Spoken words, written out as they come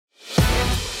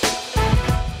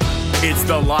It's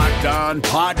the Locked On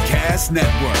Podcast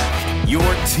Network, your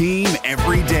team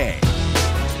every day.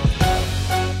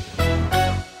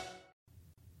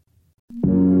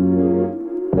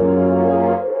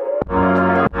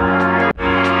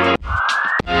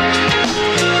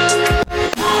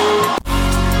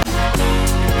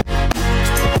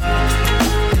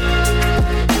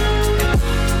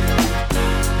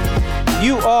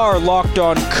 You are Locked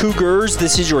On Cougars.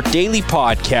 This is your daily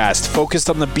podcast focused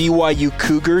on the BYU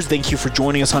Cougars. Thank you for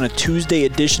joining us on a Tuesday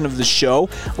edition of the show.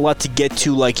 A lot to get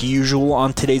to like usual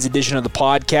on today's edition of the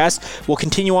podcast. We'll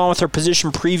continue on with our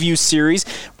position preview series.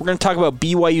 We're going to talk about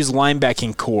BYU's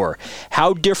linebacking core.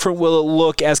 How different will it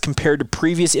look as compared to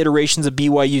previous iterations of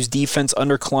BYU's defense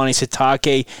under Kalani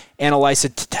Sitake and Elisa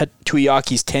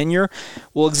Tuiaki's tenure?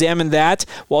 We'll examine that.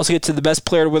 We'll also get to the best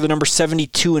player with the number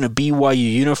 72 in a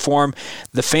BYU uniform.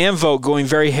 The fan vote going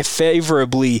very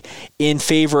favorably in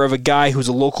favor of a guy who's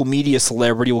a local media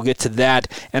celebrity. We'll get to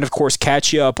that. And, of course,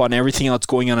 catch you up on everything else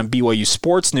going on in BYU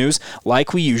sports news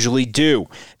like we usually do.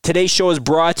 Today's show is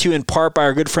brought to you in part by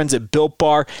our good friends at Built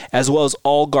Bar, as well as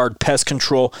All Guard Pest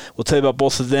Control. We'll tell you about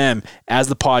both of them as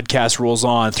the podcast rolls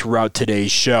on throughout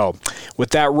today's show.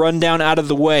 With that rundown out of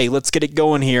the way, let's get it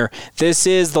going here. This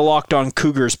is the Locked On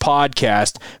Cougars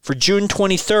podcast for June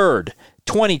 23rd,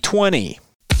 2020.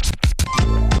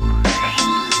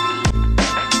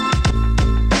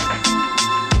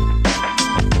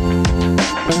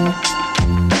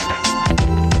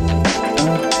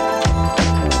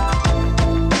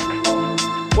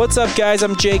 What's up, guys?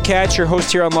 I'm Jay Katz, your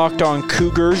host here on Locked On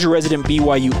Cougars, your resident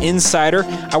BYU insider.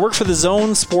 I work for the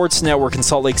Zone Sports Network in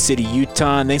Salt Lake City,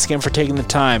 Utah, and thanks again for taking the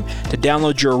time to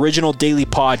download your original daily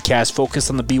podcast focused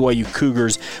on the BYU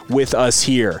Cougars with us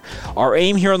here. Our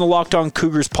aim here on the Locked On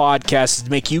Cougars podcast is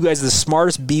to make you guys the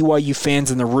smartest BYU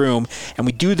fans in the room, and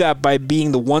we do that by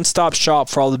being the one-stop shop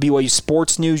for all the BYU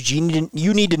sports news you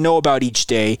need to know about each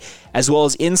day, as well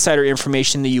as insider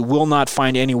information that you will not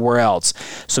find anywhere else.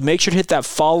 So make sure to hit that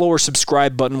follow or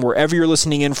subscribe button wherever you're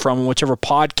listening in from, whichever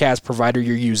podcast provider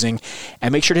you're using,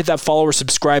 and make sure to hit that follow or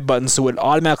subscribe button so it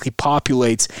automatically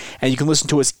populates and you can listen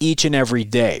to us each and every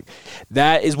day.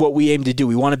 That is what we aim to do.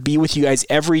 We want to be with you guys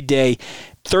every day,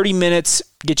 30 minutes,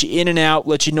 get you in and out,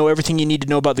 let you know everything you need to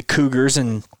know about the Cougars,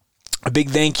 and a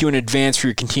big thank you in advance for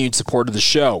your continued support of the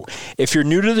show. If you're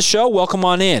new to the show, welcome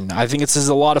on in. I think this is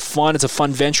a lot of fun. It's a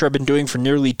fun venture I've been doing for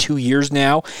nearly 2 years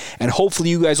now, and hopefully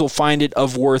you guys will find it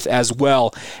of worth as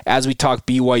well as we talk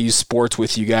BYU sports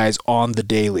with you guys on the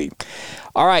daily.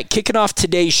 All right, kicking off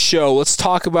today's show, let's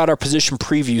talk about our position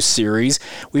preview series.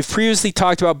 We've previously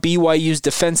talked about BYU's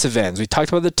defensive ends. We talked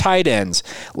about the tight ends.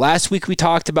 Last week, we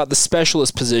talked about the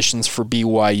specialist positions for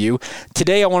BYU.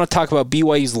 Today, I want to talk about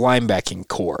BYU's linebacking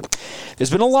core. There's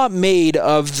been a lot made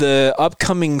of the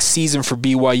upcoming season for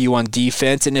BYU on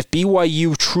defense, and if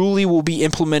BYU truly will be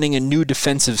implementing a new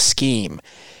defensive scheme.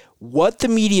 What the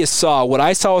media saw, what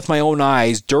I saw with my own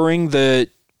eyes during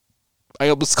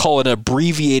let's call it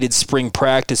abbreviated spring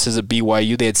practices at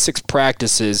BYU. They had 6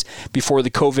 practices before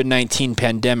the COVID-19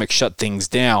 pandemic shut things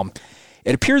down.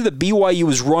 It appeared that BYU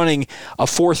was running a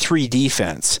 4-3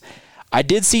 defense. I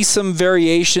did see some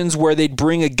variations where they'd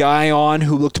bring a guy on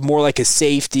who looked more like a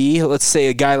safety, let's say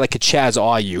a guy like a Chaz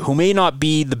Ayu, who may not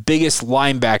be the biggest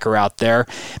linebacker out there,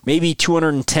 maybe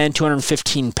 210,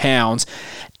 215 pounds,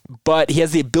 but he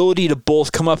has the ability to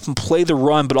both come up and play the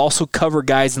run, but also cover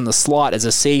guys in the slot as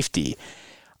a safety.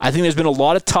 I think there's been a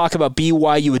lot of talk about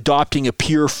BYU adopting a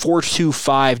pure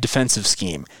 4-2-5 defensive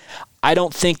scheme. I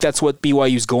don't think that's what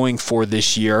BYU's going for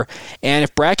this year. And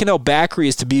if Bracken El-Bakri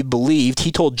is to be believed,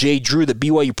 he told Jay Drew that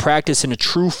BYU practiced in a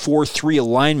true 4-3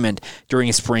 alignment during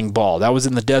a spring ball. That was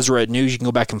in the Deseret News. You can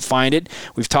go back and find it.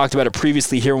 We've talked about it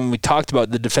previously here when we talked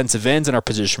about the defensive ends in our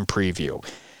position preview.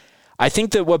 I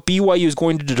think that what BYU is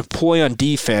going to deploy on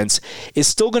defense is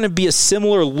still going to be a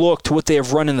similar look to what they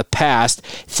have run in the past.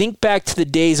 Think back to the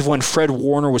days of when Fred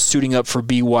Warner was suiting up for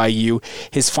BYU,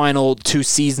 his final 2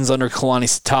 seasons under Kalani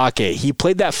Sitake. He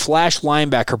played that flash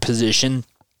linebacker position,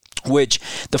 which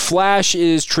the flash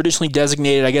is traditionally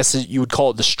designated, I guess you would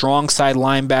call it the strong side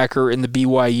linebacker in the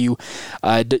BYU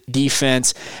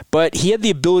defense. But he had the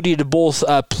ability to both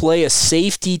play a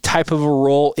safety type of a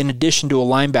role in addition to a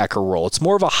linebacker role. It's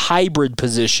more of a hybrid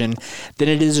position than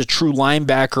it is a true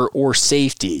linebacker or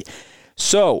safety.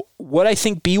 So what I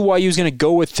think BYU is going to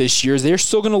go with this year is they're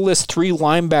still going to list 3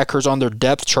 linebackers on their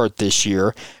depth chart this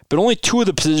year, but only 2 of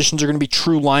the positions are going to be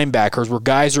true linebackers where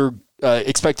guys are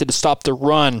expected to stop the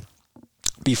run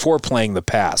before playing the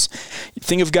pass.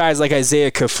 Think of guys like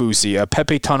Isaiah Kafusi,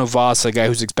 Pepe Tanuvasa, a guy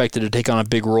who's expected to take on a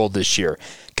big role this year,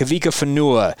 Kavika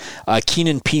Fanua,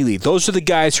 Keenan Peely. Those are the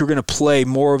guys who are going to play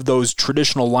more of those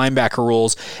traditional linebacker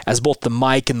roles as both the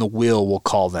Mike and the Will, we'll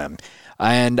call them.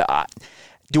 And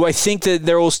do I think that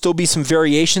there will still be some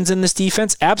variations in this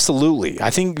defense? Absolutely.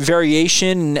 I think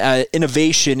variation,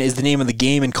 innovation is the name of the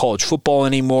game in college football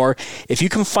anymore. If you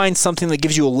can find something that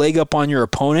gives you a leg up on your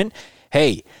opponent,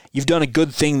 hey, you've done a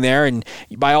good thing there, and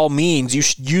by all means, you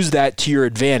should use that to your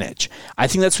advantage. I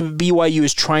think that's what BYU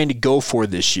is trying to go for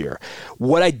this year.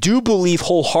 What I do believe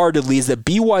wholeheartedly is that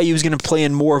BYU is going to play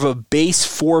in more of a base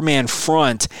four-man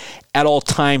front at all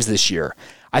times this year.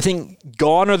 I think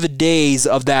gone are the days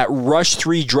of that rush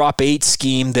 3, drop 8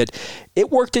 scheme that it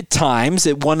worked at times.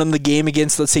 It won them the game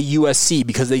against, let's say, USC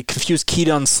because they confused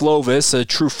Keaton Slovis, a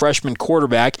true freshman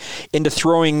quarterback, into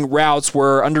throwing routes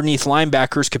where underneath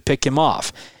linebackers could pick him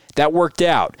off. That worked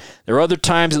out. There were other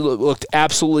times it looked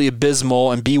absolutely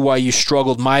abysmal, and BYU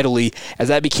struggled mightily as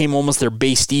that became almost their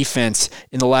base defense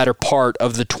in the latter part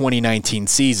of the 2019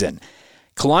 season.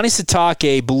 Kalani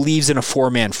Sitake believes in a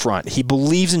four-man front. He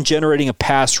believes in generating a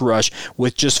pass rush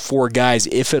with just 4 guys,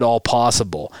 if at all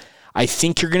possible. I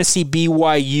think you're going to see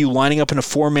BYU lining up in a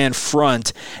four-man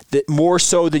front that more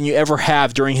so than you ever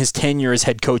have during his tenure as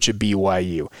head coach at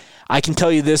BYU. I can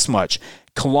tell you this much.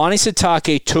 Kalani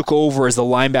Sitake took over as the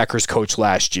linebackers coach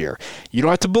last year. You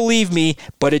don't have to believe me,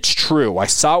 but it's true. I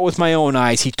saw it with my own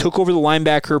eyes. He took over the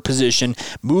linebacker position,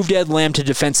 moved Ed Lamb to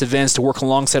defensive ends to work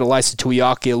alongside Elisa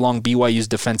Tuiake along BYU's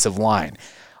defensive line.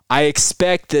 I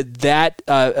expect that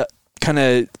kind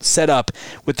of setup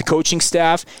with the coaching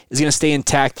staff is going to stay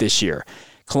intact this year.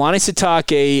 Kalani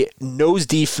Sitake knows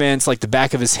defense like the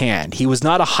back of his hand. He was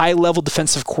not a high-level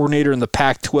defensive coordinator in the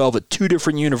Pac-12 at 2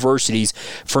 different universities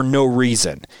for no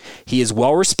reason. He is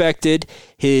well-respected.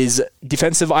 His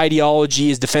defensive ideology,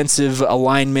 his defensive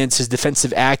alignments, his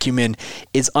defensive acumen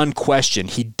is unquestioned.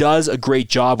 He does a great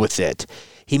job with it.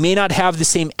 He may not have the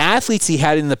same athletes he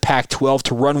had in the Pac-12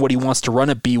 to run what he wants to run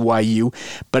at BYU,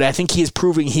 but I think he is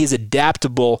proving he is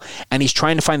adaptable, and he's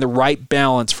trying to find the right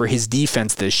balance for his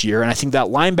defense this year. And I think that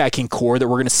linebacking core that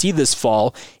we're going to see this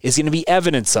fall is going to be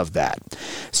evidence of that.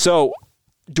 So,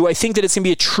 do I think that it's going to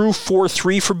be a true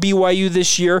 4-3 for BYU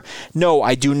this year? No,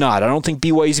 I do not. I don't think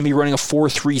BYU is going to be running a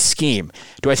 4-3 scheme.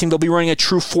 Do I think they'll be running a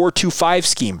true 4-2-5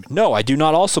 scheme? No, I do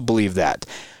not also believe that.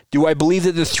 Do I believe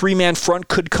that the 3-man front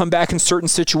could come back in certain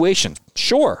situations?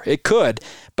 Sure, it could.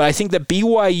 But I think that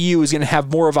BYU is going to have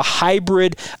more of a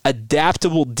hybrid,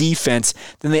 adaptable defense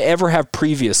than they ever have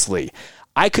previously.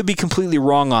 I could be completely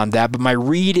wrong on that, but my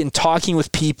read in talking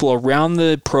with people around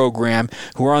the program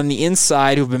who are on the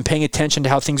inside, who have been paying attention to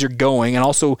how things are going, and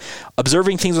also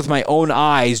observing things with my own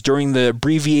eyes during the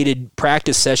abbreviated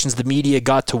practice sessions the media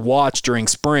got to watch during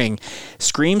spring,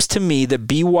 screams to me that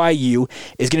BYU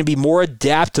is going to be more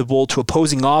adaptable to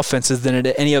opposing offenses than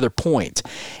at any other point.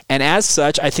 And as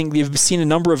such, I think we've seen a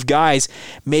number of guys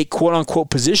make quote-unquote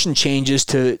position changes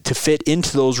to fit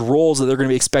into those roles that they're going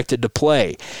to be expected to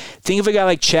play. Think of a guy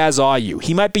like Chaz Ayu.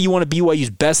 He might be one of BYU's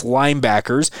best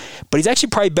linebackers, but he's actually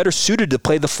probably better suited to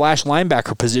play the flash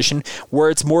linebacker position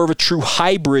where it's more of a true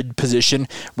hybrid position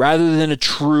rather than a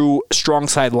true strong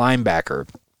side linebacker.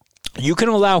 You can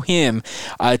allow him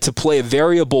to play a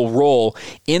variable role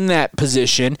in that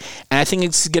position, and I think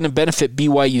it's going to benefit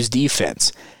BYU's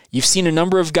defense. You've seen a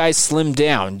number of guys slim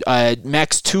down.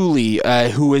 Max Tooley,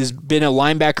 who has been a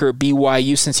linebacker at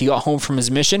BYU since he got home from his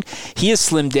mission, he has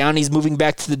slimmed down. He's moving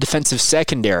back to the defensive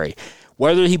secondary.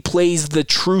 Whether he plays the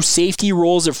true safety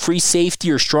roles of free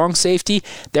safety or strong safety,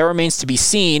 that remains to be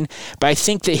seen. But I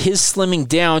think that his slimming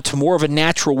down to more of a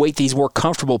natural weight that he's more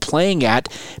comfortable playing at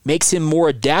makes him more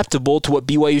adaptable to what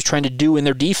BYU is trying to do in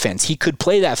their defense. He could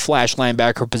play that flash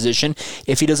linebacker position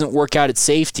if he doesn't work out at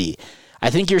safety. I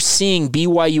think you're seeing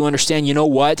BYU understand, you know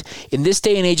what, in this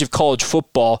day and age of college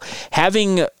football,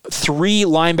 having 3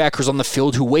 linebackers on the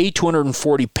field who weigh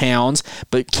 240 pounds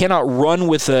but cannot run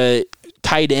with a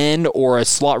tight end or a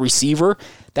slot receiver,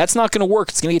 that's not going to work.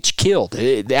 It's going to get you killed.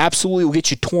 It absolutely will get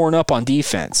you torn up on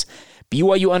defense.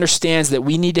 BYU understands that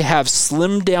we need to have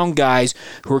slimmed down guys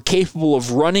who are capable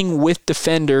of running with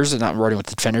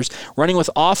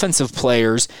offensive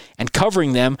players and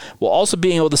covering them while also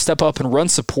being able to step up and run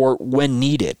support when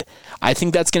needed. I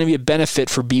think that's going to be a benefit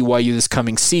for BYU this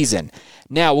coming season.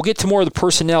 Now, we'll get to more of the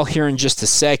personnel here in just a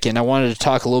second. I wanted to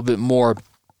talk a little bit more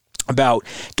about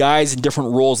guys in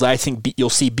different roles that I think you'll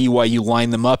see BYU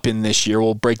line them up in this year.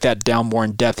 We'll break that down more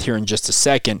in depth here in just a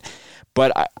second.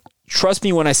 But trust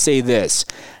me when I say this.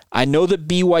 I know that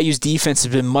BYU's defense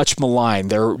has been much maligned.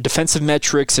 Their defensive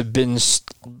metrics have been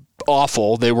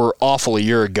awful. They were awful a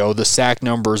year ago. The sack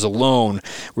numbers alone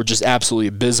were just absolutely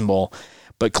abysmal.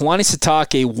 But Kalani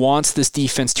Sitake wants this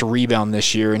defense to rebound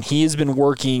this year, and he has been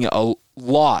working a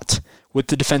lot with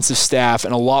the defensive staff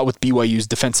and a lot with BYU's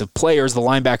defensive players, the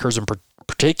linebackers in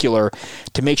particular,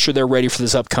 to make sure they're ready for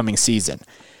this upcoming season.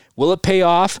 Will it pay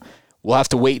off? We'll have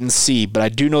to wait and see, but I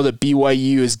do know that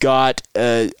BYU has got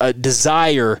a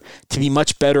desire to be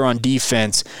much better on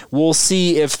defense. We'll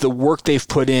see if the work they've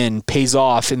put in pays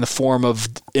off in the form of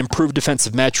improved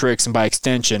defensive metrics and, by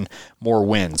extension, more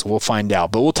wins. We'll find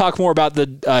out. But we'll talk more about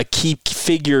the key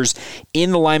figures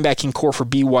in the linebacking core for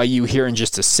BYU here in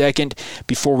just a second.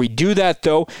 Before we do that,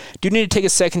 though, do need to take a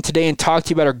second today and talk to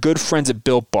you about our good friends at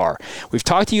Built Bar. We've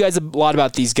talked to you guys a lot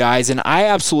about these guys, and I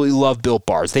absolutely love Built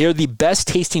Bars. They are the best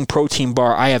tasting protein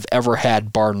bar I have ever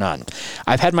had, bar none.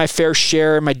 I've had my fair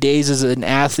share in my days as an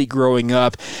athlete growing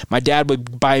up. My dad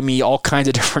would buy me all kinds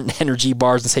of different energy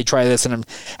bars and say, try this, and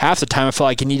half the time I felt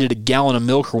like I needed a gallon of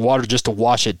milk or water just to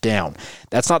wash it down.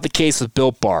 That's not the case with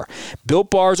Built Bar. Built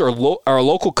Bars are a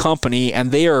local company,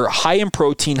 and they are high in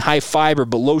protein, high fiber,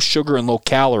 but low sugar and low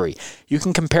calorie. You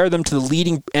can compare them to the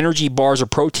leading energy bars or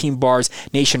protein bars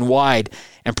nationwide,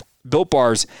 and Built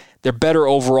Bars, they're better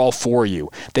overall for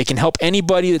you. They can help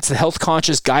anybody that's a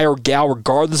health-conscious guy or gal,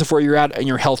 regardless of where you're at in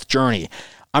your health journey.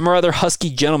 I'm a rather husky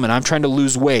gentleman. I'm trying to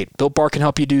lose weight. Built Bar can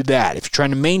help you do that. If you're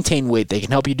trying to maintain weight, they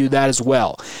can help you do that as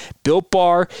well. Built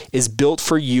Bar is built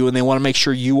for you, and they want to make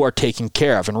sure you are taken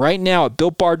care of. And right now at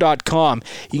BuiltBar.com,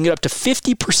 you can get up to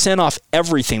 50% off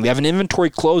everything. They have an inventory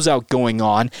closeout going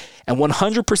on, and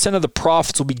 100% of the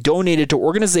profits will be donated to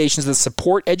organizations that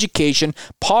support education,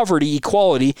 poverty,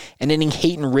 equality, and ending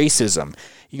hate and racism.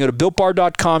 You can go to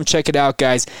BuiltBar.com, check it out,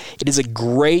 guys. It is a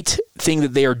great thing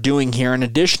that they are doing here. And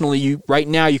additionally, right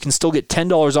now, you can still get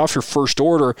 $10 off your first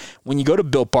order when you go to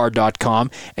BuiltBar.com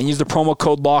and use the promo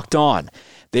code LOCKEDON.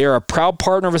 They are a proud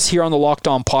partner of us here on the Locked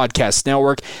On Podcast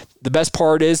Network. The best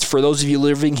part is, for those of you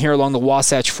living here along the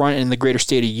Wasatch Front in the greater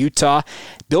state of Utah,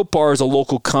 Built Bar is a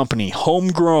local company,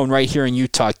 homegrown right here in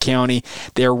Utah County.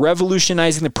 They are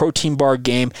revolutionizing the protein bar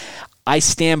game. I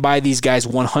stand by these guys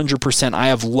 100%. I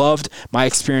have loved my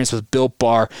experience with Built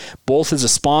Bar, both as a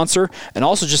sponsor and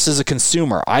also just as a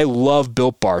consumer. I love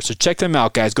Built Bar. So check them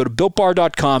out, guys. Go to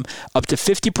BuiltBar.com, up to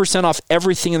 50% off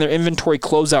everything in their inventory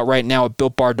closeout right now at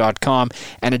BuiltBar.com.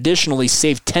 And additionally,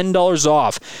 save $10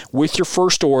 off with your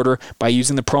first order by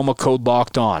using the promo code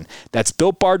LOCKEDON. That's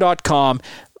BuiltBar.com.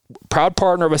 Proud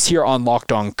partner of us here on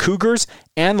Locked On Cougars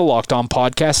and the Locked On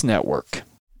Podcast Network.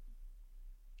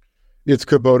 It's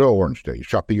Kubota Orange Day.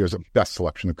 Shop the year's best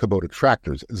selection of Kubota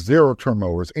tractors, zero-turn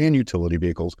mowers, and utility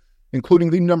vehicles,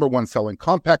 including the #1 selling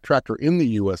compact tractor in the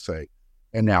USA.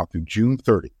 And now through June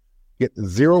 30, get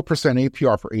 0%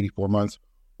 APR for 84 months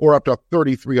or up to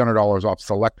 $3,300 off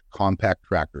select compact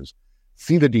tractors.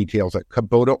 See the details at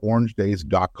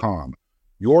KubotaOrangeDays.com.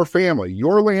 Your family,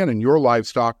 your land, and your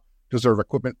livestock deserve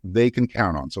equipment they can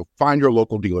count on. So find your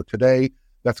local dealer today.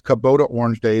 That's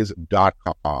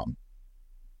KubotaOrangeDays.com.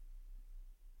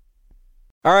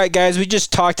 All right, guys, we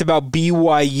just talked about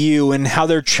BYU and how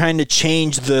they're trying to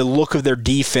change the look of their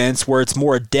defense where it's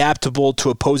more adaptable to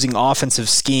opposing offensive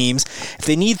schemes. If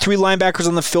they need 3 linebackers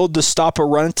on the field to stop a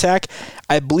run attack,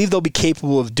 I believe they'll be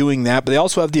capable of doing that, but they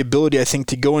also have the ability, I think,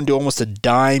 to go into almost a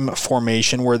dime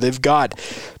formation where they've got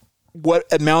what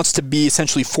amounts to be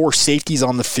essentially 4 safeties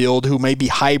on the field who may be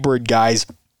hybrid guys.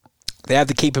 They have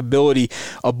the capability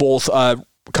of both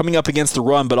coming up against the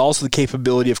run, but also the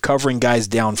capability of covering guys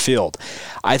downfield.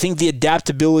 I think the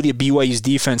adaptability of BYU's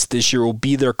defense this year will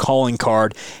be their calling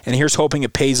card, and here's hoping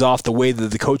it pays off the way that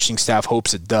the coaching staff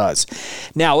hopes it does.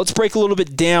 Now, let's break a little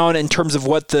bit down in terms of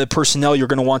what the personnel you're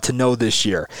going to want to know this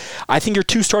year. I think your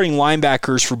 2 starting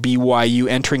linebackers for BYU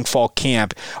entering fall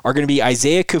camp are going to be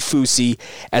Isaiah Kafusi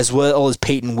as well as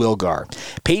Peyton Wilgar.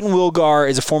 Peyton Wilgar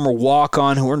is a former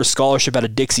walk-on who earned a scholarship out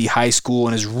of Dixie High School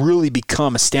and has really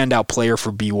become a standout player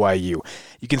for BYU.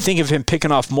 You can think of him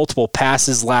picking off multiple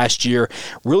passes last year,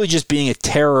 really just being a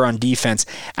terror on defense,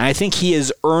 and I think he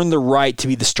has earned the right to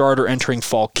be the starter entering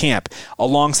fall camp,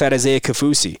 alongside Isaiah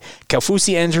Kafusi.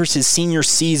 Kafusi enters his senior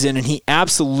season, and he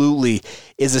absolutely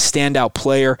is a standout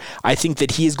player. I think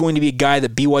that he is going to be a guy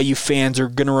that BYU fans are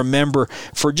going to remember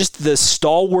for just the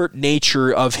stalwart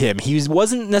nature of him. He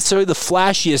wasn't necessarily the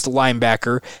flashiest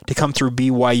linebacker to come through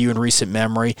BYU in recent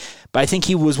memory, but I think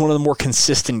he was one of the more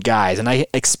consistent guys, and I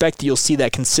expect you'll see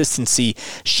that consistency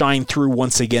shine through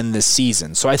once again this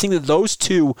season. So I think that those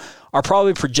 2 are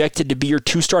probably projected to be your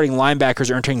two starting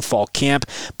linebackers entering fall camp.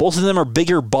 Both of them are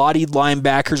bigger-bodied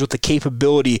linebackers with the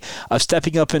capability of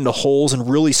stepping up into holes and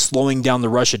really slowing down the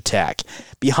rush attack.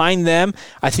 Behind them,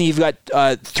 I think you've got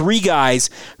three guys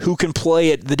who can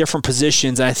play at the different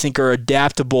positions and I think are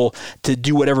adaptable to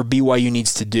do whatever BYU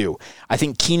needs to do. I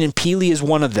think Keenan Peely is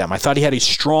one of them. I thought he had a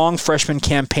strong freshman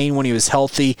campaign when he was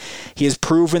healthy. He has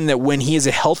proven that when he is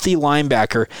a healthy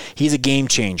linebacker, he's a game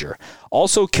changer.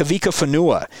 Also, Kavika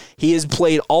Fanua. He has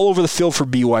played all over the field for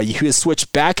BYU. He has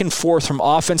switched back and forth from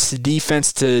offense to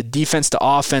defense to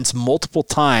offense multiple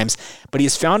times, but he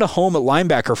has found a home at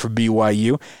linebacker for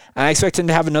BYU, and I expect him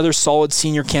to have another solid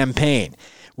senior campaign.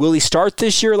 Will he start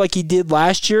this year like he did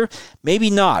last year?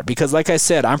 Maybe not, because like I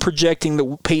said, I'm projecting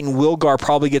that Peyton Wilgar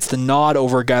probably gets the nod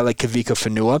over a guy like Kavika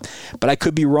Fanua, but I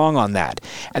could be wrong on that.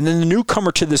 And then the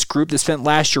newcomer to this group that spent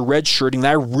last year redshirting that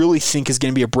I really think is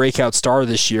going to be a breakout star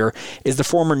this year is the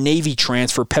former Navy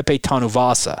transfer Pepe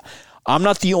Tanuvasa. I'm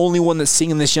not the only one that's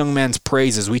singing this young man's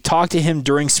praises. We talked to him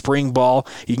during spring ball.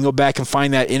 You can go back and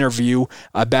find that interview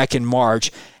back in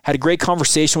March. Had a great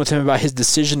conversation with him about his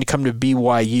decision to come to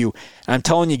BYU. And I'm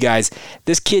telling you guys,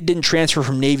 this kid didn't transfer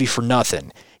from Navy for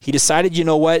nothing. He decided, you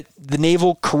know what, the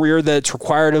naval career that's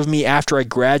required of me after I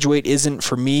graduate isn't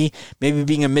for me. Maybe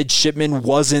being a midshipman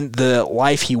wasn't the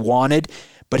life he wanted.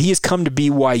 But he has come to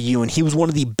BYU, and he was one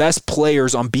of the best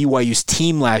players on BYU's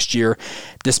team last year,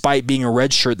 despite being a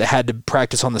redshirt that had to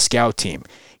practice on the scout team.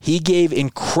 He gave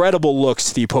incredible looks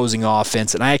to the opposing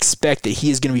offense, and I expect that he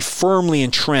is going to be firmly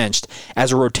entrenched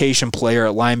as a rotation player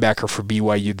at linebacker for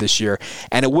BYU this year.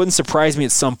 And it wouldn't surprise me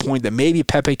at some point that maybe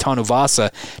Pepe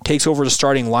Tanuvasa takes over the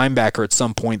starting linebacker at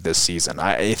some point this season.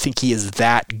 I think he is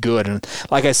that good. And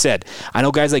like I said, I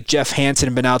know guys like Jeff Hansen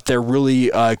have been out there really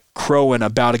crowing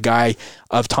about a guy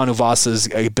of Tanuvasa's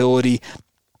ability.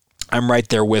 I'm right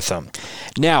there with him.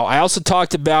 Now, I also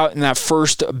talked about in that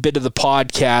first bit of the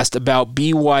podcast about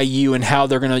BYU and how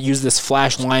they're going to use this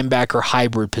flash linebacker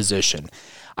hybrid position.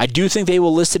 I do think they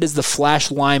will list it as the flash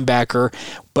linebacker,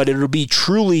 but it'll be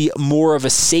truly more of a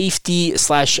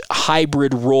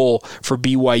safety/hybrid role for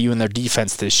BYU in their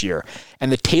defense this year. And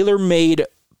the tailor-made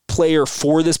player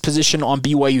for this position on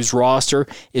BYU's roster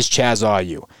is Chaz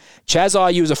Ayu. Chaz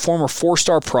Ayu is a former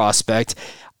 4-star prospect.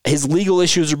 His legal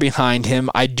issues are behind him.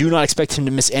 I do not expect him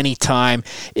to miss any time.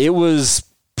 It was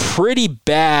pretty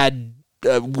bad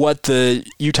what the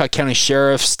Utah County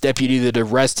Sheriff's deputy that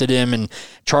arrested him and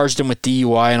charged him with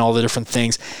DUI and all the different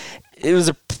things. It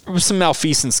was some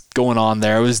malfeasance going on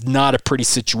there. It was not a pretty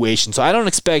situation. So I don't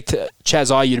expect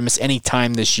Chaz Ayu to miss any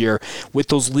time this year with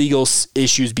those legal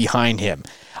issues behind him.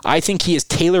 I think he is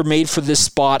tailor-made for this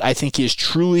spot. I think he is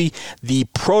truly the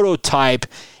prototype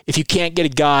if you can't get a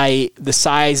guy the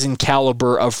size and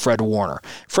caliber of Fred Warner.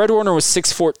 Fred Warner was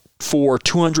 6'4",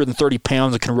 230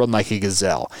 pounds, and can run like a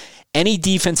gazelle. Any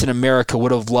defense in America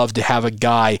would have loved to have a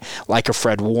guy like a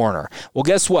Fred Warner. Well,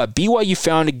 guess what? BYU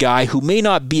found a guy who may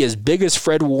not be as big as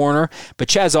Fred Warner, but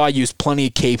Chaz Ayu is plenty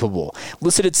capable.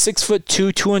 Listed at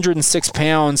 6'2", 206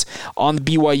 pounds on the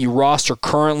BYU roster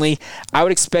currently. I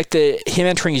would expect that him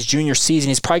entering his junior season,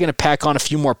 he's probably going to pack on a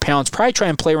few more pounds, probably try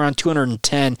and play around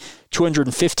 210,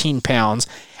 215 pounds.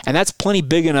 And that's plenty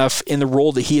big enough in the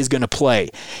role that he is going to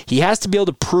play. He has to be able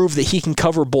to prove that he can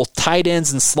cover both tight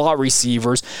ends and slot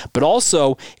receivers, but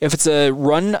also if it's a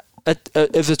run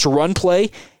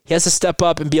play, he has to step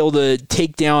up and be able to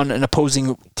take down an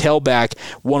opposing tailback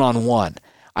one-on-one.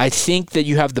 I think that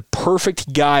you have the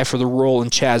perfect guy for the role in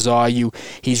Chaz Ayu.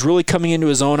 He's really coming into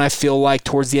his own, I feel like,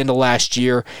 towards the end of last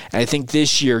year. And I think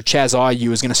this year, Chaz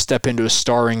Ayu is going to step into a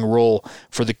starring role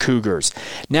for the Cougars.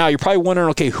 Now, you're probably wondering,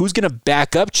 okay, who's going to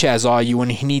back up Chaz Ayu when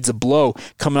he needs a blow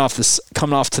coming off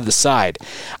to the side?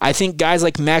 I think guys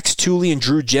like Max Tooley and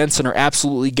Drew Jensen are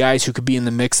absolutely guys who could be in the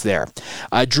mix there.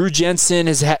 Drew Jensen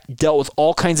has dealt with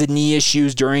all kinds of knee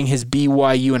issues during his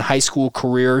BYU and high school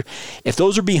career. If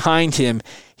those are behind him,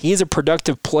 he is a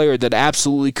productive player that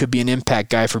absolutely could be an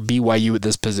impact guy for BYU at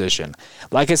this position.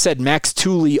 Like I said, Max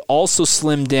Tooley also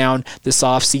slimmed down this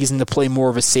offseason to play more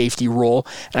of a safety role,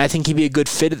 and I think he'd be a good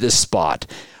fit at this spot.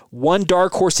 One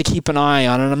dark horse to keep an eye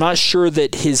on, and I'm not sure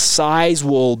that his size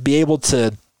will be able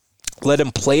to let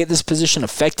him play at this position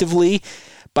effectively,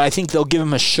 but I think they'll give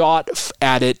him a shot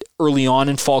at it early on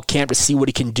in fall camp to see what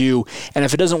he can do. And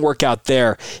if it doesn't work out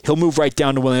there, he'll move right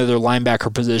down to one of the other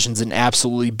linebacker positions and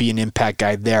absolutely be an impact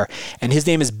guy there. And his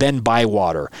name is Ben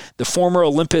Bywater, the former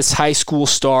Olympus High School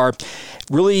star.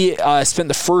 Really spent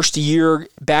the first year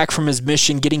back from his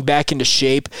mission, getting back into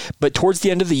shape. But towards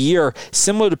the end of the year,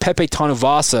 similar to Pepe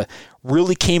Tanuvasa,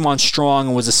 really came on strong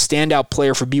and was a standout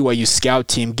player for BYU's scout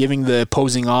team, giving the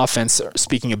opposing offense,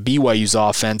 speaking of BYU's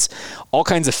offense, all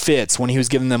kinds of fits when he was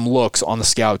giving them looks on the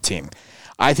scout team.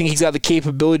 I think he's got the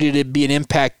capability to be an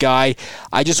impact guy.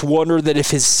 I just wonder that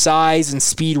if his size and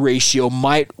speed ratio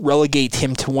might relegate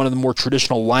him to one of the more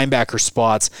traditional linebacker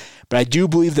spots. But I do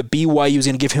believe that BYU is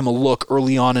going to give him a look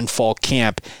early on in fall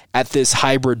camp at this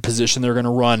hybrid position they're going to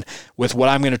run with what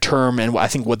I'm going to term, and I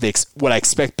think what I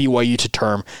expect BYU to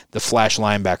term, the flash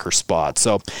linebacker spot.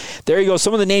 So there you go.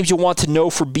 Some of the names you'll want to know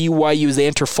for BYU as they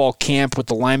enter fall camp with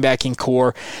the linebacking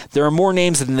core. There are more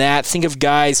names than that. Think of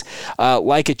guys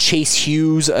like a Chase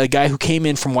Hughes, a guy who came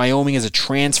in from Wyoming as a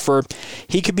transfer.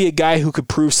 He could be a guy who could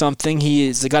prove something.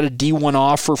 He's got a D1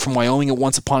 offer from Wyoming at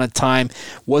once upon a time,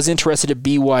 was interested at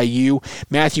BYU.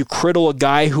 Matthew Criddle, a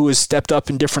guy who has stepped up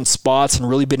in different spots and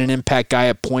really been an impact guy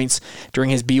at points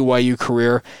during his BYU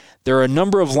career. There are a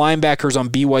number of linebackers on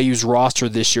BYU's roster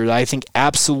this year that I think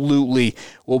absolutely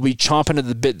will be chomping at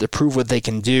the bit to prove what they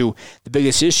can do. The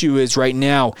biggest issue is right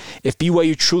now, if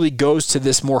BYU truly goes to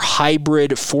this more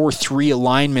hybrid 4-3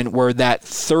 alignment where that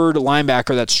third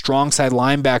linebacker, that strong side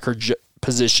linebacker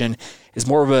position is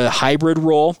more of a hybrid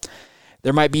role,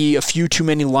 there might be a few too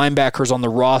many linebackers on the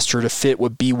roster to fit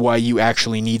what BYU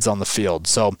actually needs on the field.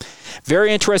 So,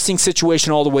 very interesting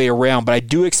situation all the way around, but I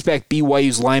do expect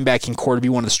BYU's linebacking core to be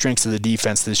one of the strengths of the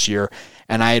defense this year,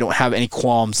 and I don't have any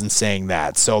qualms in saying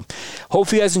that. So,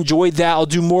 hopefully you guys enjoyed that. I'll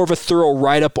do more of a thorough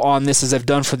write-up on this as I've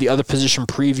done for the other position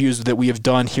previews that we have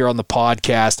done here on the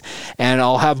podcast, and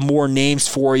I'll have more names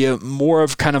for you, more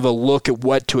of kind of a look at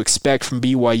what to expect from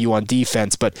BYU on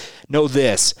defense. But know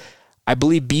this, I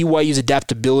believe BYU's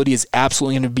adaptability is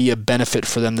absolutely going to be a benefit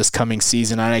for them this coming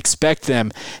season. And I expect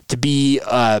them to be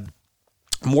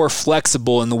more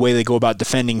flexible in the way they go about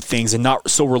defending things and not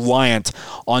so reliant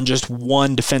on just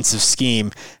one defensive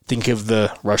scheme. Think of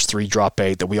the Rush 3 Drop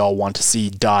 8 that we all want to see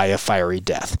die a fiery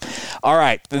death. All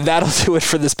right, that'll do it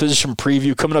for this position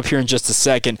preview. Coming up here in just a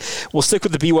second, we'll stick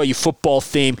with the BYU football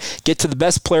theme, get to the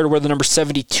best player to wear the number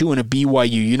 72 in a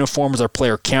BYU uniform as our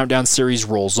player countdown series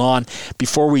rolls on.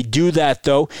 Before we do that,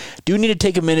 though, do need to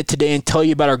take a minute today and tell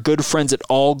you about our good friends at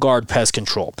All Guard Pest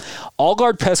Control. All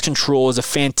Guard Pest Control is a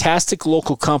fantastic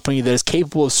local company that is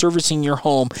capable of servicing your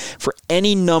home for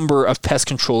any number of pest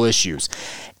control issues.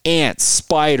 Ants,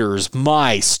 spiders,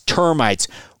 mice, termites,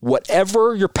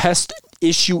 whatever your pest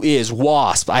issue is,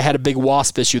 wasp. I had a big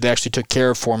wasp issue they actually took care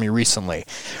of for me recently.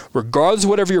 Regardless of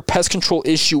whatever your pest control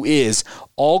issue is,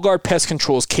 All Guard Pest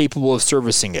Control is capable of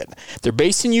servicing it. They're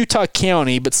based in Utah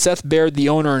County, but Seth Baird, the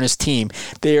owner, and his team,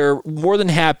 they are more than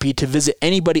happy to visit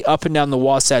anybody up and down the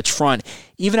Wasatch Front,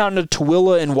 even out into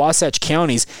Tooele and Wasatch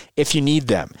counties if you need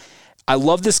them. I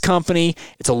love this company.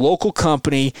 It's a local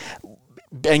company.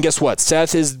 And guess what?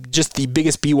 Seth is just the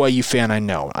biggest BYU fan I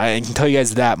know. I can tell you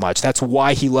guys that much. That's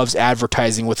why he loves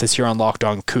advertising with us here on Locked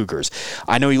On Cougars.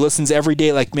 I know he listens every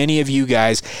day like many of you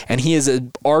guys, and he is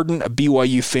an ardent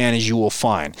BYU fan, as you will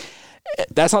find.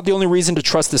 That's not the only reason to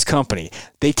trust this company.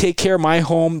 They take care of my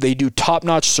home. They do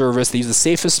top-notch service. They use the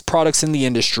safest products in the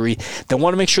industry. They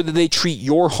want to make sure that they treat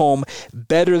your home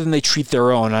better than they treat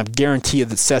their own. And I guarantee you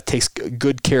that Seth takes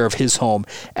good care of his home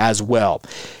as well.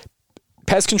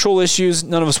 Pest control issues,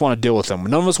 none of us want to deal with them.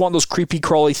 None of us want those creepy,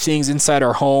 crawly things inside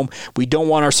our home. We don't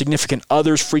want our significant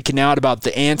others freaking out about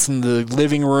the ants in the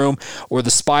living room or the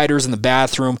spiders in the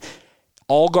bathroom.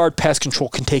 All Guard Pest Control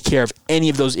can take care of any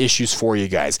of those issues for you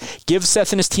guys. Give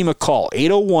Seth and his team a call.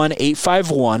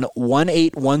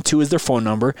 801-851-1812 is their phone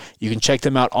number. You can check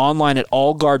them out online at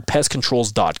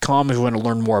allguardpestcontrols.com if you want to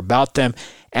learn more about them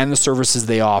and the services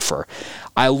they offer.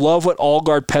 I love what All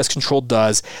Guard Pest Control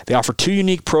does. They offer two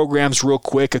unique programs real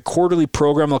quick. A quarterly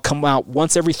program will come out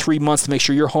once every 3 months to make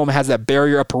sure your home has that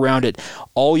barrier up around it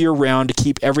all year round to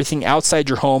keep everything outside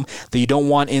your home that you don't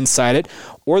want inside it.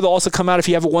 Or they'll also come out if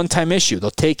you have a one-time issue.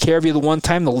 They'll take care of you the one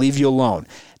time, they'll leave you alone.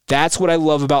 That's what I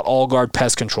love about All Guard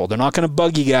Pest Control. They're not going to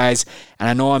bug you guys, and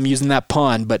I know I'm using that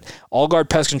pun, but All Guard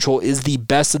Pest Control is the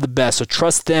best of the best. So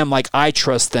trust them like I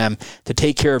trust them to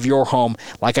take care of your home,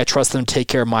 like I trust them to take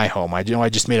care of my home. I know I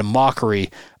just made a mockery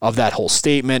of that whole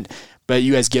statement, but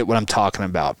you guys get what I'm talking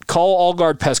about. Call All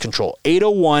Guard Pest Control,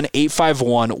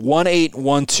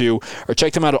 801-851-1812, or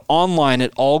check them out online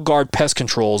at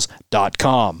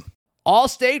allguardpestcontrols.com.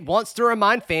 Allstate wants to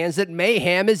remind fans that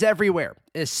mayhem is everywhere,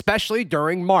 especially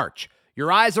during March.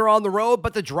 Your eyes are on the road,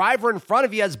 but the driver in front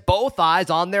of you has both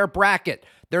eyes on their bracket.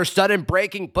 Their sudden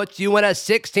braking puts you in a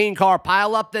 16-car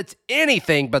pileup that's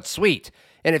anything but sweet.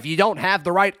 And if you don't have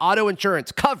the right auto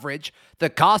insurance coverage, the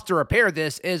cost to repair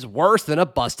this is worse than a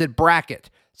busted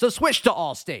bracket. So switch to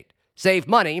Allstate. Save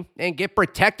money and get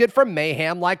protected from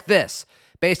mayhem like this.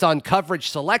 Based on coverage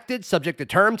selected, subject to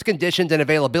terms, conditions, and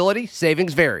availability,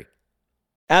 savings vary.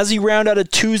 As we round out a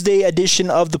Tuesday edition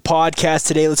of the podcast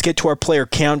today, let's get to our player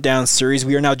countdown series.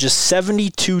 We are now just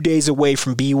 72 days away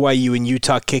from BYU and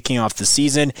Utah kicking off the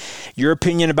season. Your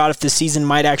opinion about if the season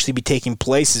might actually be taking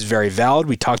place is very valid.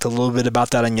 We talked a little bit about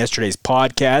that on yesterday's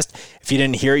podcast. If you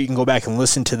didn't hear it, you can go back and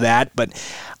listen to that. But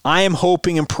I am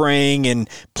hoping and praying and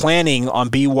planning on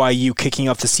BYU kicking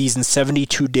off the season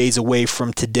 72 days away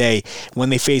from today when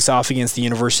they face off against the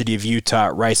University of Utah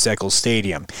at Rice-Eccles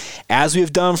Stadium. As we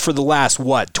have done for the last,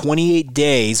 28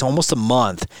 days, almost a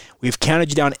month, we've counted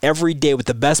you down every day with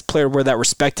the best player wear that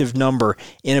respective number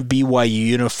in a BYU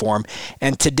uniform.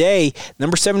 And today,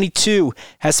 number 72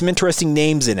 has some interesting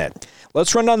names in it.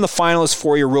 Let's run down the finalists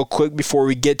for you real quick before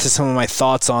we get to some of my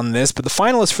thoughts on this. But the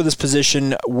finalists for this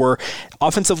position were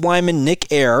offensive lineman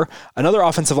Nick Eyre, another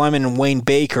offensive lineman Wayne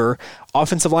Baker,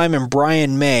 offensive lineman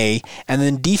Brian May, and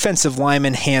then defensive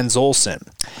lineman Hans Olsen.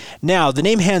 Now, the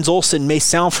name Hans Olsen may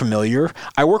sound familiar.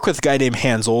 I work with a guy named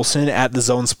Hans Olsen at the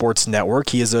Zone Sports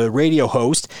Network. He is a radio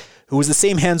host who was the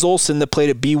same Hans Olsen that played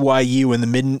at BYU in the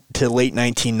mid to late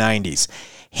 1990s.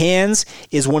 Hans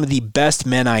is one of the best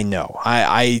men I know.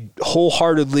 I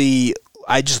wholeheartedly,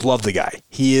 I just love the guy.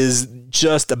 He is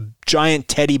just a giant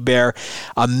teddy bear,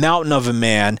 a mountain of a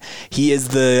man. He is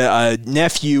the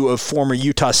nephew of former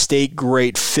Utah State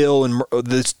great Phil and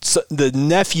the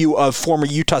nephew of former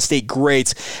Utah State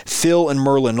greats Phil and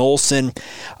Merlin Olsen,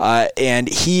 and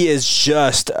he is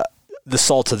just the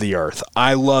salt of the earth.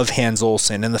 I love Hans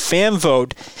Olsen, and the fan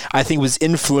vote, I think, was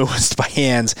influenced by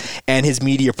Hans and his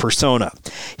media persona.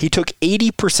 He took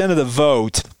 80% of the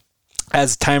vote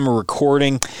as time of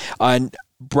recording.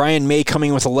 Brian May coming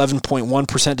in with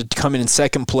 11.1% to come in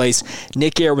second place.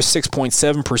 Nick Eyre was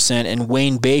 6.7%, and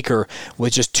Wayne Baker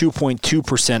with just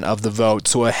 2.2% of the vote.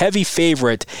 So a heavy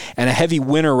favorite and a heavy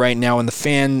winner right now in the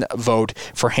fan vote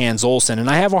for Hans Olsen, and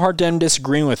I have a hard time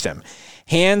disagreeing with him.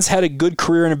 Hans had a good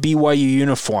career in a BYU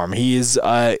uniform. He is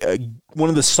one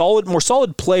of the more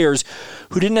solid players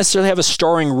who didn't necessarily have a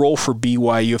starring role for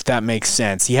BYU, if that makes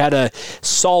sense. He had a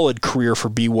solid career for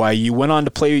BYU, went on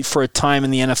to play for a time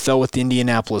in the NFL with the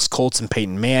Indianapolis Colts and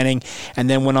Peyton Manning, and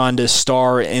then went on to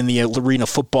star in the Arena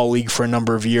Football League for a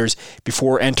number of years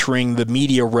before entering the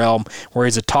media realm, where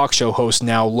he's a talk show host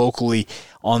now locally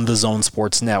on the Zone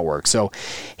Sports Network. So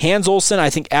Hans Olsen, I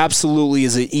think, absolutely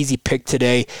is an easy pick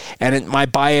today, and my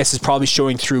bias is probably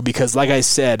showing through because, like I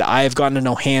said, I have gotten to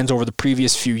know Hans over the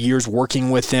previous few years working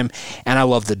with him, and I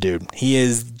love the dude. He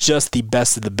is just the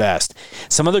best of the best.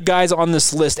 Some other guys on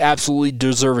this list absolutely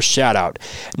deserve a shout-out.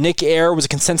 Nick Eyre was a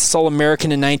consensus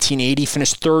All-American in 1980,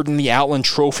 finished third in the Outland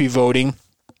Trophy voting.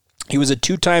 He was a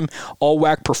two-time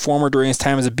all-WAC performer during his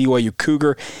time as a BYU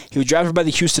Cougar. He was drafted by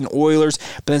the Houston Oilers,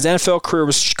 but his NFL career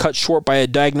was cut short by a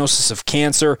diagnosis of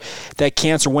cancer. That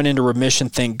cancer went into remission,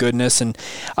 thank goodness. And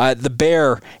the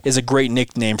Bear is a great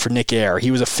nickname for Nick Eyre.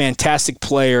 He was a fantastic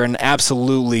player and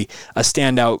absolutely a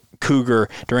standout Cougar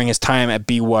during his time at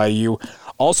BYU.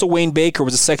 Also, Wayne Baker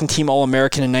was a second-team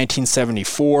All-American in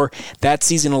 1974. That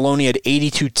season alone, he had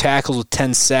 82 tackles with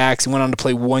 10 sacks. He went on to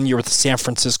play 1 year with the San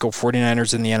Francisco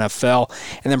 49ers in the NFL.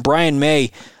 And then Brian May,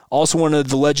 also one of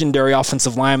the legendary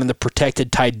offensive linemen that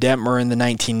protected Ty Detmer in the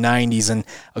 1990s and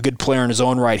a good player in his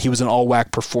own right. He was an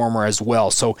all-WAC performer as well.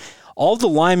 So all the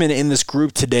linemen in this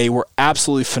group today were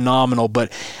absolutely phenomenal,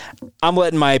 but I'm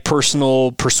letting my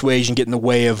personal persuasion get in the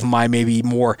way of my maybe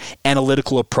more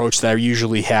analytical approach that I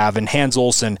usually have. And Hans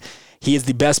Olsen, he is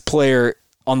the best player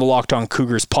on the Locked On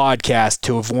Cougars podcast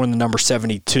to have worn the number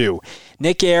 72.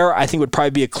 Nick Eyre, I think, would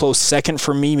probably be a close second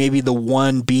for me, maybe the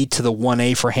 1B to the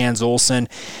 1A for Hans Olsen.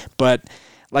 But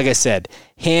like I said,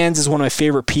 Hans is one of my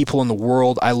favorite people in the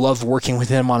world. I love working with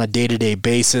him on a day-to-day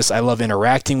basis. I love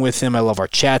interacting with him. I love our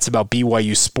chats about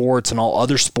BYU sports and all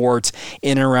other sports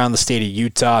in and around the state of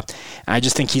Utah. And I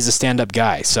just think he's a stand-up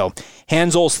guy. So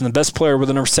Hans Olsen, the best player with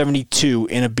the number 72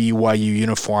 in a BYU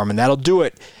uniform. And that'll do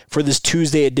it for this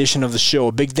Tuesday edition of the show.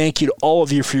 A big thank you to all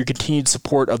of you for your continued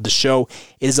support of the show.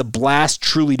 It is a blast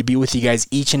truly to be with you guys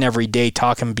each and every day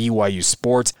talking BYU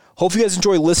sports. Hope you guys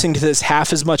enjoy listening to this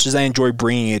half as much as I enjoy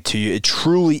bringing it to you. It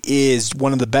truly is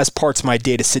one of the best parts of my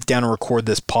day to sit down and record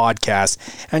this podcast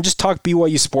and just talk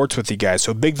BYU sports with you guys.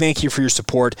 So a big thank you for your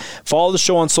support. Follow the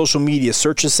show on social media.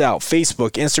 Search us out,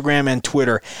 Facebook, Instagram, and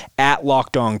Twitter at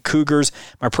Locked On Cougars.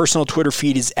 My personal Twitter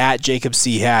feed is at Jacob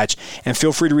C. Hatch. And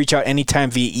feel free to reach out anytime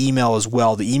via email as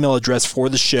well. The email address for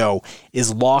the show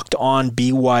is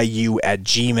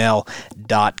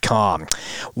lockedonbyu@gmail.com.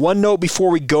 One note before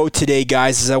we go today,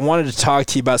 guys, is I wanted to talk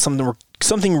to you about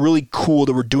something really cool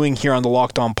that we're doing here on the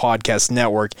Locked On Podcast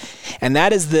Network, and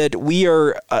that is that we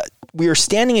are we are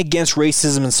standing against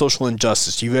racism and social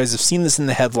injustice. You guys have seen this in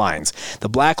the headlines. The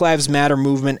Black Lives Matter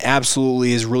movement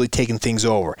absolutely is really taking things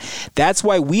over. That's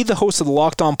why we, the hosts of the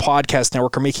Locked On Podcast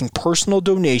Network, are making personal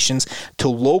donations to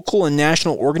local and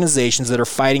national organizations that are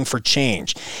fighting for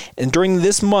change. And during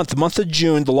this month, the month of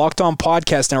June, the Locked On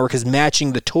Podcast Network is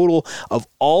matching the total of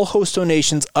all host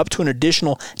donations up to an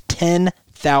additional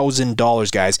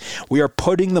 $10,000, guys. We are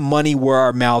putting the money where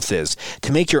our mouth is.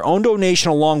 To make your own donation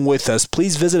along with us,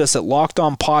 please visit us at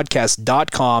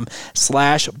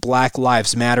lockedonpodcast.com/Black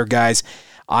Lives Matter, guys.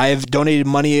 I've donated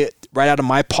money right out of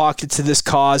my pocket to this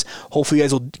cause. Hopefully you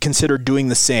guys will consider doing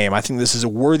the same. I think this is a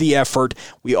worthy effort.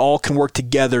 We all can work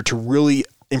together to really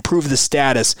improve the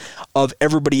status of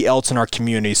everybody else in our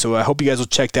community. So I hope you guys will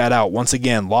check that out. Once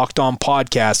again,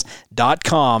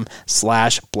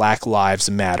 lockedonpodcast.com/Black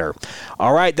Lives Matter.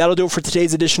 All right, that'll do it for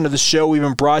today's edition of the show. We've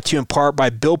been brought to you in part by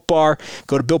Built Bar.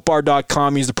 Go to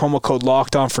BuiltBar.com, use the promo code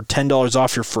LOCKEDON for $10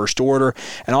 off your first order.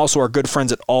 And also our good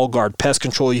friends at All Guard Pest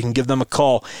Control. You can give them a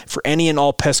call for any and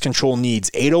all pest control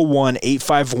needs,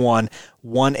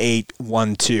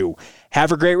 801-851-1812.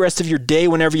 Have a great rest of your day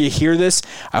whenever you hear this.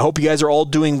 I hope you guys are all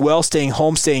doing well, staying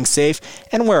home, staying safe,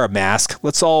 and wear a mask.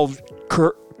 Let's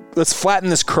flatten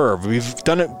this curve. We've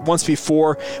done it once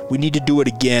before. We need to do it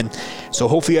again. So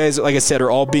hopefully you guys, like I said,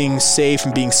 are all being safe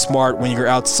and being smart when you're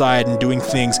outside and doing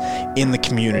things in the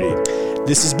community.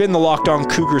 This has been the Locked On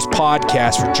Cougars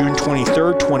podcast for June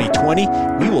 23rd, 2020.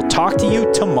 We will talk to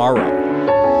you tomorrow.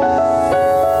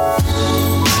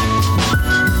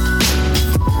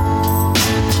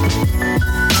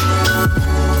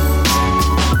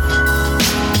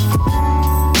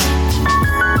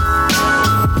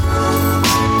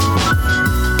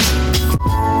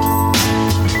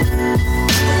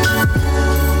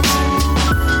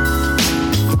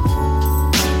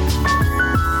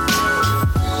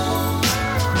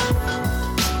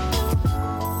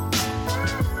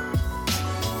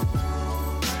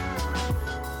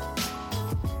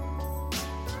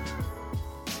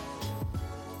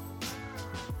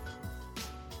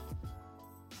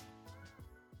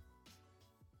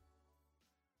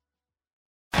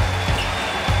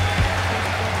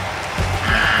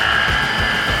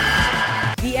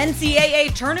 The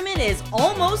NCAA tournament is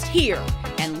almost here,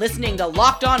 and listening to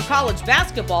Locked On College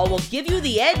Basketball will give you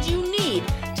the edge you need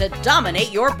to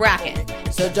dominate your bracket.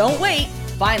 So don't wait.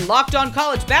 Find Locked On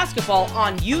College Basketball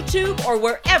on YouTube or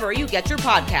wherever you get your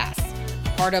podcasts.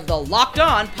 Part of the Locked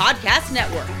On Podcast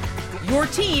Network. Your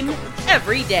team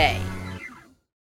every day.